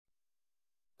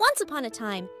Once upon a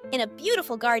time, in a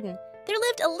beautiful garden, there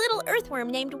lived a little earthworm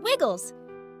named Wiggles.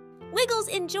 Wiggles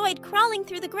enjoyed crawling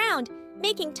through the ground,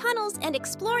 making tunnels and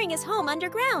exploring his home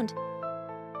underground.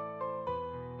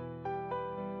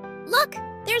 Look,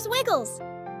 there's Wiggles!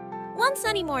 One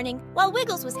sunny morning, while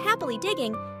Wiggles was happily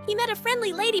digging, he met a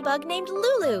friendly ladybug named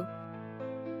Lulu.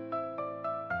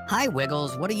 Hi,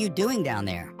 Wiggles. What are you doing down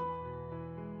there?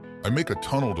 I make a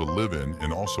tunnel to live in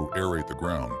and also aerate the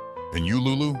ground. And you,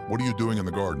 Lulu, what are you doing in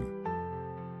the garden?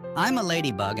 I'm a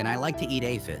ladybug and I like to eat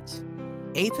aphids.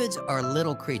 Aphids are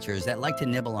little creatures that like to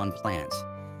nibble on plants,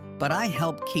 but I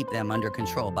help keep them under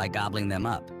control by gobbling them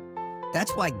up.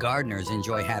 That's why gardeners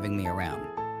enjoy having me around.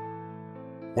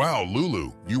 Wow,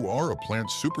 Lulu, you are a plant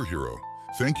superhero.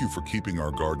 Thank you for keeping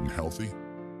our garden healthy.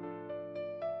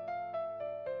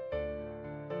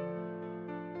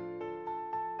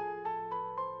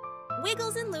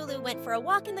 Wiggles and Lulu went for a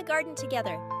walk in the garden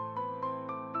together.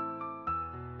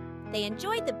 They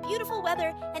enjoyed the beautiful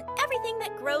weather and everything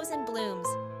that grows and blooms.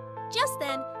 Just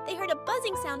then, they heard a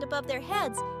buzzing sound above their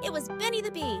heads. It was Benny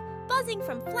the Bee, buzzing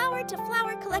from flower to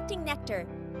flower collecting nectar.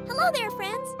 Hello there,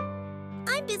 friends!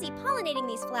 I'm busy pollinating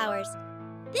these flowers.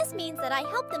 This means that I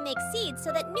help them make seeds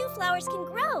so that new flowers can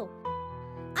grow.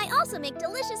 I also make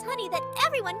delicious honey that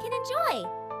everyone can enjoy.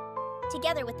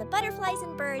 Together with the butterflies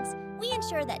and birds, we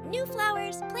ensure that new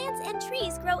flowers, plants, and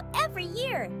trees grow every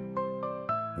year.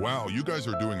 Wow, you guys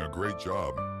are doing a great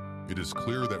job. It is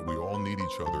clear that we all need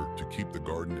each other to keep the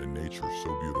garden and nature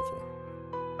so beautiful.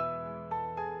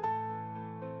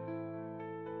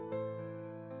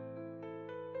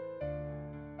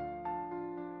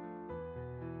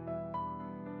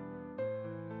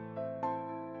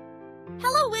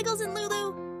 Hello, Wiggles and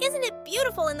Lulu! Isn't it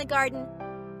beautiful in the garden?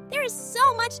 There is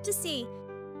so much to see.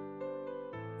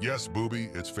 Yes, Bouby,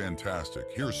 it's fantastic.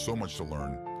 Here's so much to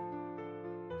learn.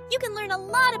 You can learn a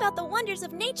lot about the wonders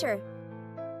of nature.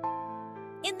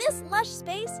 In this lush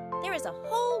space, there is a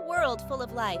whole world full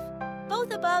of life,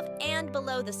 both above and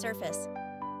below the surface.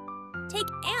 Take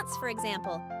ants, for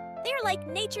example. They are like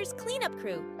nature's cleanup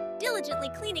crew, diligently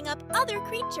cleaning up other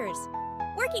creatures.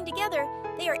 Working together,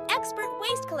 they are expert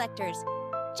waste collectors,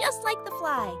 just like the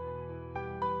fly.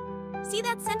 See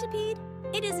that centipede?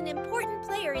 It is an important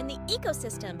player in the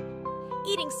ecosystem,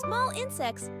 eating small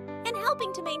insects and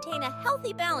helping to maintain a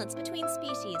healthy balance between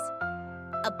species.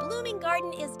 A blooming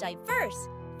garden is diverse,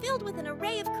 filled with an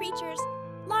array of creatures,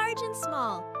 large and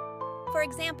small. For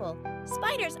example,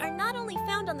 spiders are not only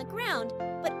found on the ground,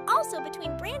 but also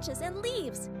between branches and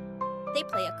leaves. They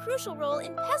play a crucial role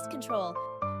in pest control,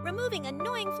 removing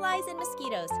annoying flies and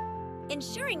mosquitoes,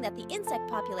 ensuring that the insect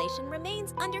population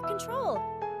remains under control.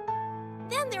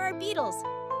 Then there are beetles,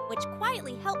 which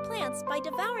quietly help plants by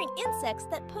devouring insects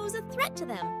that pose a threat to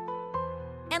them.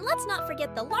 And let's not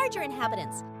forget the larger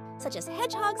inhabitants, such as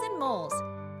hedgehogs and moles.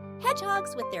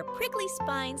 Hedgehogs, with their prickly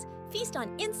spines, feast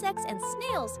on insects and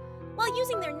snails while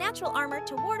using their natural armor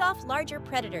to ward off larger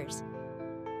predators.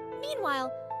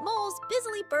 Meanwhile, moles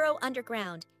busily burrow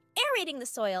underground, aerating the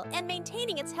soil and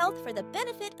maintaining its health for the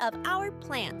benefit of our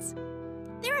plants.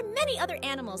 There are many other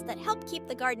animals that help keep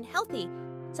the garden healthy,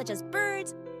 such as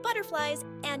birds, butterflies,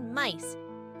 and mice.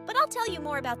 But I'll tell you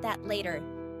more about that later.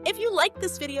 If you liked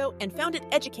this video and found it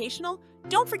educational,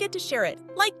 don't forget to share it,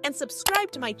 like, and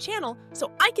subscribe to my channel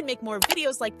so I can make more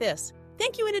videos like this.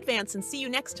 Thank you in advance and see you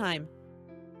next time.